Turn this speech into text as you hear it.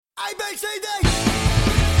ABCD!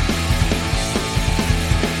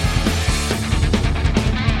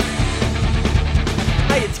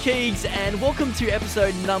 Hey, it's Keegs, and welcome to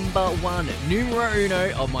episode number 1, numero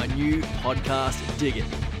uno of my new podcast, Dig It.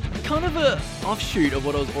 Kind of a offshoot of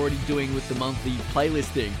what I was already doing with the monthly playlist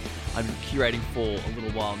thing I've been curating for a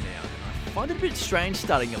little while now. I find it a bit strange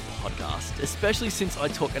starting a podcast, especially since I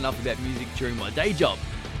talk enough about music during my day job.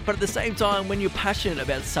 But at the same time, when you're passionate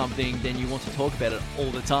about something, then you want to talk about it all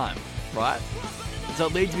the time, right? And so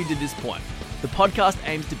it leads me to this point. The podcast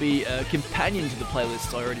aims to be a companion to the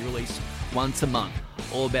playlists I already release once a month,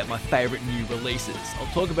 all about my favourite new releases. I'll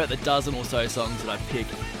talk about the dozen or so songs that I pick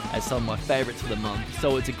as some of my favourites for the month,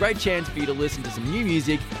 so it's a great chance for you to listen to some new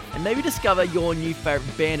music and maybe discover your new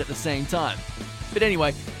favourite band at the same time. But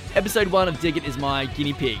anyway, episode 1 of Dig It is my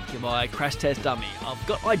guinea pig, my crash test dummy. I've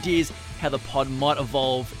got ideas how the pod might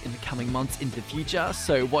evolve in the coming months into the future,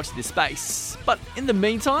 so watch this space. But in the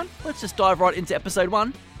meantime, let's just dive right into episode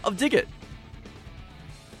 1 of Dig It.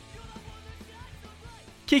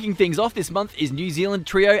 Kicking things off this month is New Zealand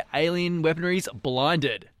trio Alien Weaponry's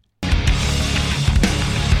Blinded.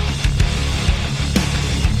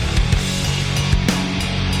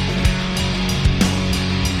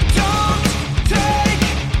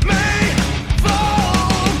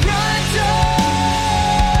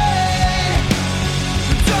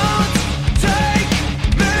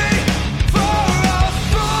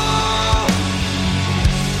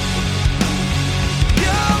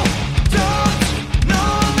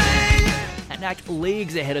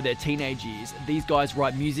 Leagues ahead of their teenage years, these guys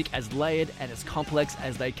write music as layered and as complex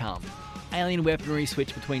as they come. Alien Weaponry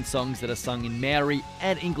switch between songs that are sung in Maori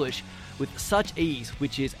and English with such ease,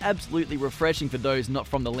 which is absolutely refreshing for those not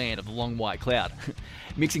from the land of the long white cloud.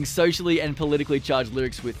 Mixing socially and politically charged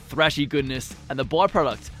lyrics with thrashy goodness, and the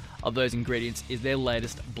byproduct of those ingredients is their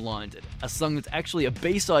latest Blinded, a song that's actually a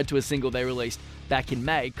B-side to a single they released back in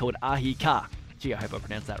May called Ahi Ka. Gee, I hope I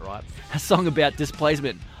pronounced that right. A song about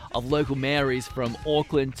displacement of local Maoris from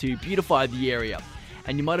Auckland to beautify the area.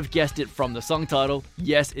 And you might have guessed it from the song title.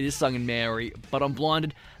 Yes, it is sung in Maori, but on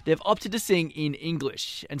Blinded, they've opted to sing in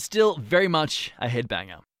English, and still very much a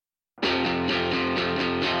headbanger.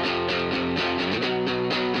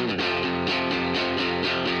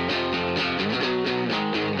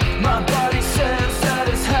 My body says that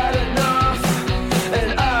it's had enough,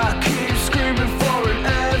 and I keep screaming for an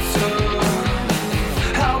answer.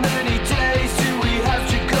 How many days do we have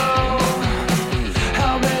to go?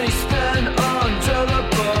 How many spend under the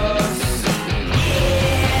bus?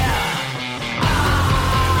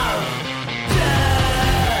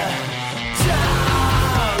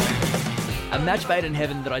 A match made in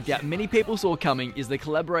heaven that I doubt many people saw coming is the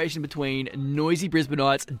collaboration between noisy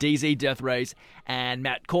Brisbaneites DZ Death Rays and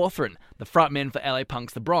Matt Cawthron, the frontman for LA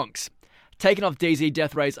Punk's The Bronx. Taken off DZ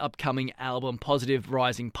Death Ray's upcoming album Positive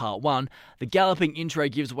Rising Part 1, the galloping intro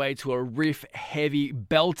gives way to a riff-heavy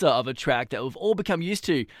belter of a track that we've all become used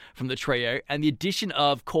to from the trio, and the addition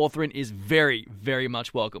of Cawthron is very, very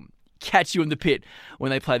much welcome. Catch you in the pit when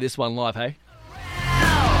they play this one live, hey?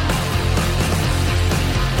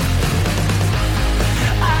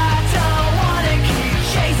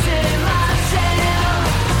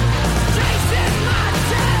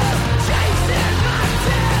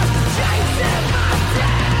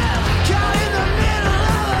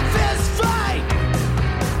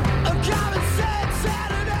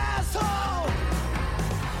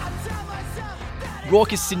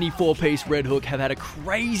 Raucous Sydney four-piece Red Hook have had a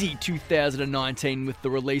crazy 2019 with the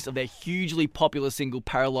release of their hugely popular single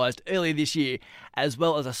Paralysed earlier this year, as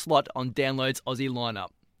well as a slot on Download's Aussie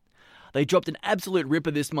lineup. They dropped an absolute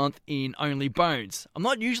ripper this month in Only Bones. I'm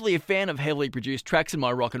not usually a fan of heavily produced tracks in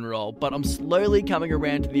my rock and roll, but I'm slowly coming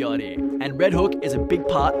around to the idea, and Red Hook is a big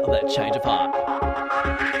part of that change of heart.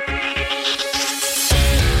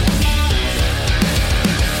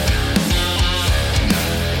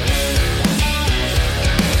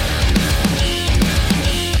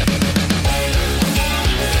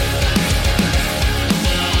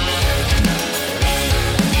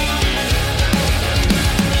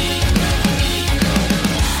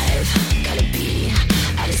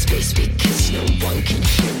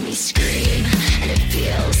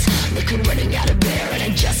 Running out of air and I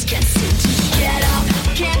just can't seem to get up.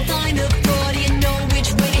 Can't find a thought, you know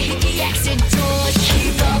which way to hit the exit doors.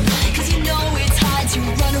 Keep up, cause you know it's hard to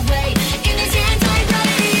run away in this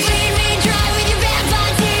anti-gravity. Bleed me dry with your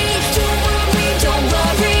vampire teeth. Don't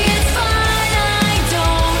worry, it's fine. I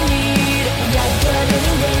don't need that blood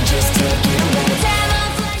anyway, just take it away. Damn,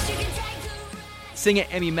 I'm flesh, you can take the... Singer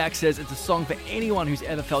Emmy Mack says it's a song for anyone who's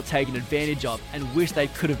ever felt taken advantage of and wish they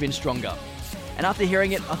could have been stronger. And after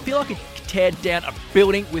hearing it, I feel like it tear down a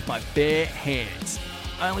building with my bare hands.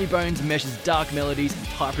 Only Bones meshes dark melodies and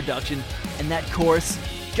tight production, and that chorus,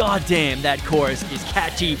 goddamn, that chorus is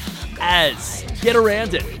catchy as. Get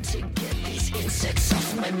around it. To get these insects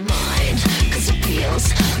off my mind, 'cause it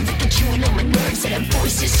feels like they're chewing on my nerves and a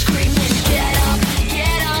voice is screaming, get up,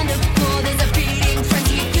 get on the floor, there's a beating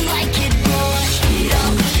frenzy if you like it raw, heat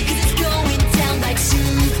up, 'cause it's going down like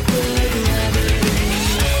super gravity.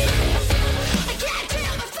 I can't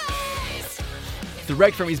feel my face.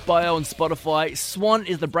 Direct from his bio on Spotify, Swan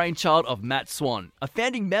is the brainchild of Matt Swan, a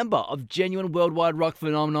founding member of genuine worldwide rock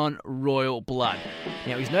phenomenon Royal Blood.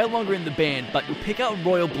 Now, he's no longer in the band, but you'll pick up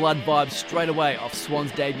Royal Blood vibes straight away off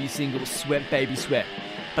Swan's debut single, Sweat Baby Sweat.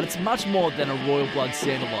 But it's much more than a Royal Blood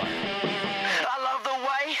sound alike. I love the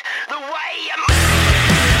way you move.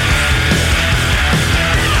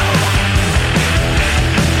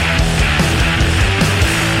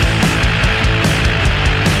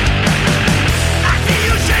 I see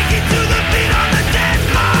you shaking to the beat on the dance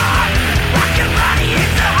floor. Rock your body,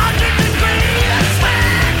 it's 100 degrees.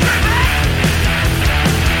 Sweat for me.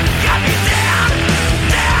 Got me down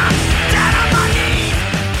on my knees.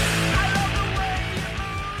 I love the way you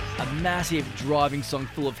move. A massive driving song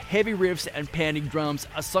full of heavy riffs and pounding drums,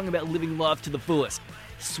 a song about living life to the fullest.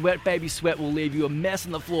 Sweat Baby Sweat will leave you a mess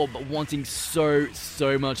on the floor but wanting so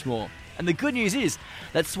much more. And the good news is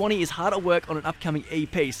that Swanee is hard at work on an upcoming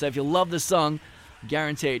EP, so if you love the song,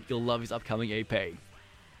 guaranteed you'll love his upcoming EP.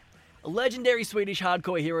 Legendary Swedish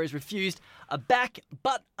hardcore heroes Refused are back,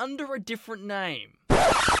 but under a different name.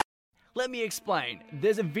 Let me explain.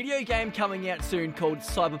 There's a video game coming out soon called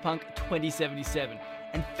Cyberpunk 2077,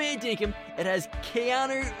 and fair dinkum, it has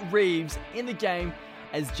Keanu Reeves in the game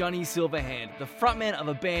as Johnny Silverhand, the frontman of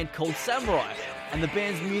a band called Samurai, and the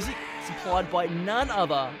band's music supplied by none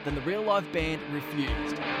other than the real-life band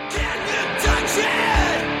Refused. Can you touch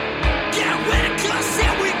it? Get ready, 'cause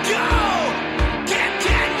here we go. Can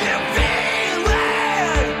you feel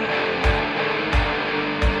it?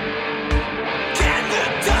 Can you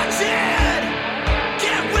touch it?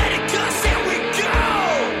 Get ready, 'cause here we go.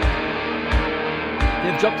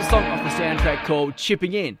 They've dropped a song off the soundtrack called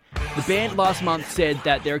Chipping In. The band last month said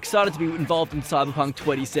that they're excited to be involved in Cyberpunk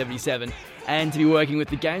 2077 and to be working with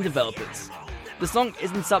the game developers. The song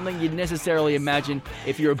isn't something you'd necessarily imagine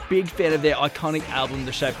if you're a big fan of their iconic album,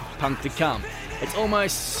 The Shape of Punk to Come. It's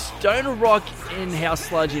almost stoner rock in how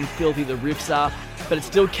sludgy and filthy the riffs are, but it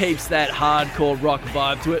still keeps that hardcore rock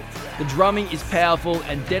vibe to it. The drumming is powerful,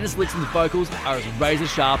 and Dennis Lixon's vocals are as razor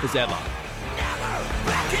sharp as ever.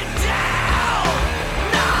 Back it down.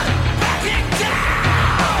 Not backing down.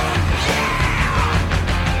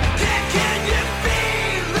 Yeah. Can you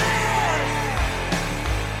feel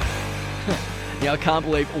it? Now, I can't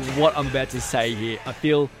believe what I'm about to say here. I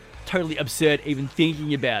feel totally absurd even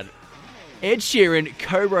thinking about it. Ed Sheeran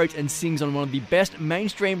co-wrote and sings on one of the best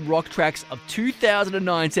mainstream rock tracks of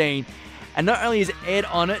 2019. And not only is Ed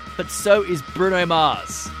on it, but so is Bruno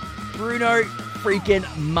Mars. Bruno freaking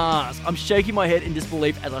Mars. I'm shaking my head in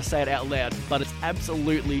disbelief as I say it out loud, but it's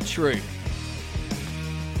absolutely true.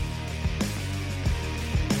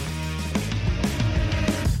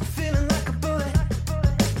 Feeling like a bullet,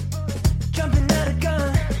 jumping at a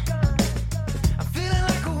gun. I'm feeling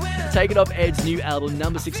like a winner. Taken off Ed's new album,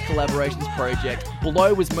 Number 6 Collaborations project,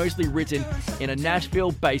 Below was mostly written in a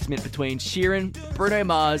Nashville basement between Sheeran, Bruno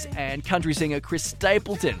Mars, and country singer Chris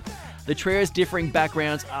Stapleton. The trio's differing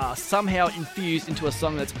backgrounds are somehow infused into a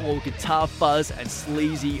song that's all guitar fuzz and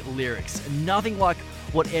sleazy lyrics. Nothing like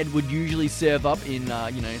what Ed would usually serve up in,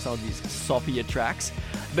 some of his soppier tracks.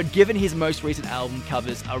 But given his most recent album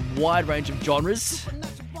covers a wide range of genres,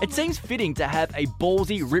 it seems fitting to have a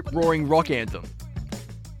ballsy, rip-roaring rock anthem.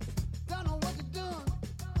 Don't know what you're doing.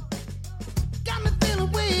 Got me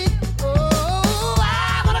feeling weak. Oh,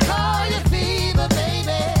 I wanna call you fever,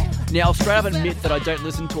 baby. Now, I'll straight up admit that I don't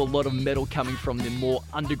listen to a lot of metal coming from the more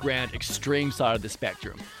underground, extreme side of the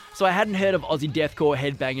spectrum. So I hadn't heard of Aussie deathcore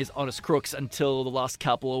headbangers Honest Crooks until the last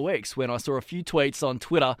couple of weeks when I saw a few tweets on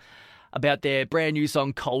Twitter about their brand new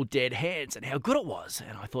song Cold Dead Hands and how good it was.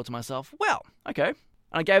 And I thought to myself, well, okay. And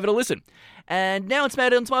I gave it a listen. And now it's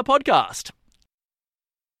made it onto my podcast.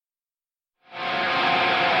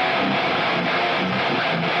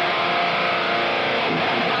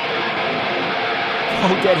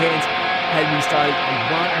 Cold Dead Hands had me starting a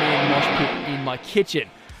one-man mosh pit in my kitchen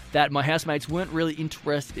that my housemates weren't really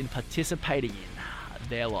interested in participating in.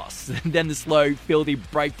 Their loss. Then the slow, filthy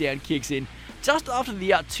breakdown kicks in just after the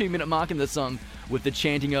 2-minute mark in the song with the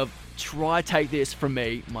chanting of, "Try take this from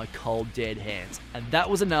me, my cold dead hands." And that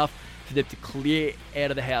was enough for them to clear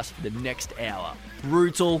out of the house for the next hour.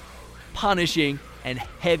 Brutal, punishing, and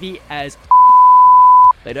heavy as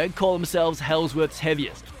They don't call themselves Hellsworth's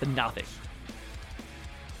heaviest for nothing.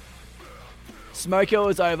 Smoko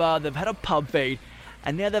is over, they've had a pub feed,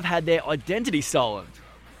 and now they've had their identity stolen.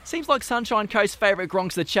 Seems like Sunshine Coast's favourite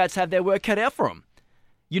gronks, the Chats, have their work cut out for them.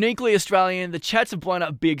 Uniquely Australian, the Chats have blown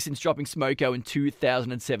up big since dropping Smoko in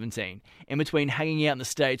 2017, in between hanging out in the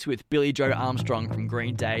States with Billy Joe Armstrong from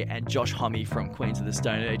Green Day and Josh Homme from Queens of the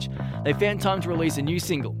Stone Age. They found time to release a new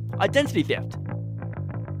single, Identity Theft.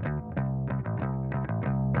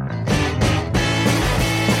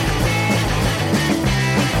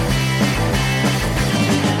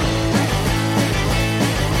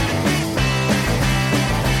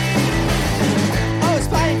 I was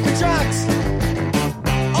paying for drugs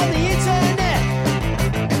on the internet.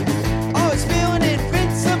 I was feeling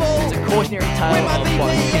invincible. It's a cautionary tale With my of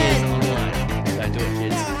buying VPN. beers online. Don't do it,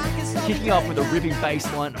 kids. Kicking off with a ripping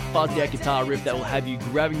bass line, a fuzzy out guitar riff that will have you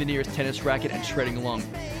grabbing the nearest tennis racket and shredding along.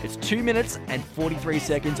 It's 2 minutes and 43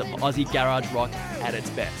 seconds of Aussie garage rock at its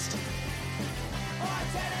best.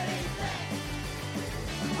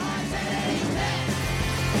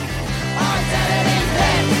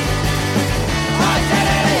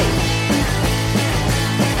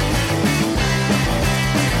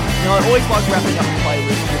 Now, I always like wrapping up a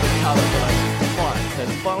playlist with a cover that I find. So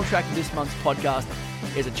the final track of this month's podcast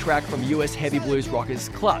is a track from US heavy blues rockers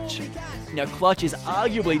Clutch. Now, Clutch is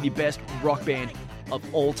arguably the best rock band of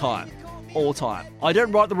all time. All time. I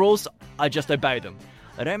don't write the rules, I just obey them.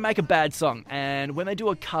 They don't make a bad song, and when they do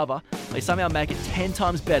a cover, they somehow make it 10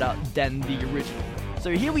 times better than the original.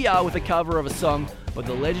 So here we are with a cover of a song by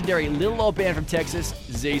the legendary little old band from Texas,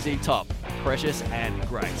 ZZ Top, Precious and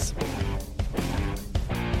Grace.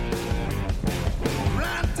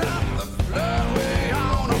 Right up the flowway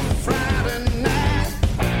on a Friday night.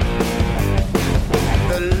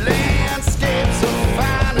 The landscapes are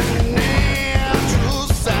fine and natural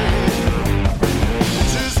sight.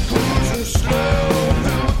 Just cruising slow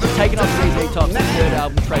through the Taking off ZZ Top's third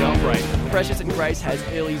album, Trade Operate, Precious and Grace has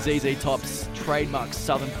early ZZ Top's trademark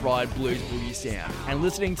Southern Fried Blues boogie sound. And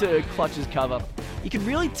listening to Clutch's cover, you can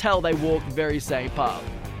really tell they walk the very same path.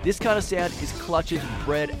 This kind of sound is Clutch's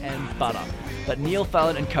bread and butter. But Neil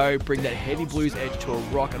Fallon and co. bring that heavy blues edge to a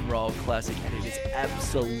rock and roll classic, and it is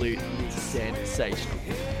absolutely sensational.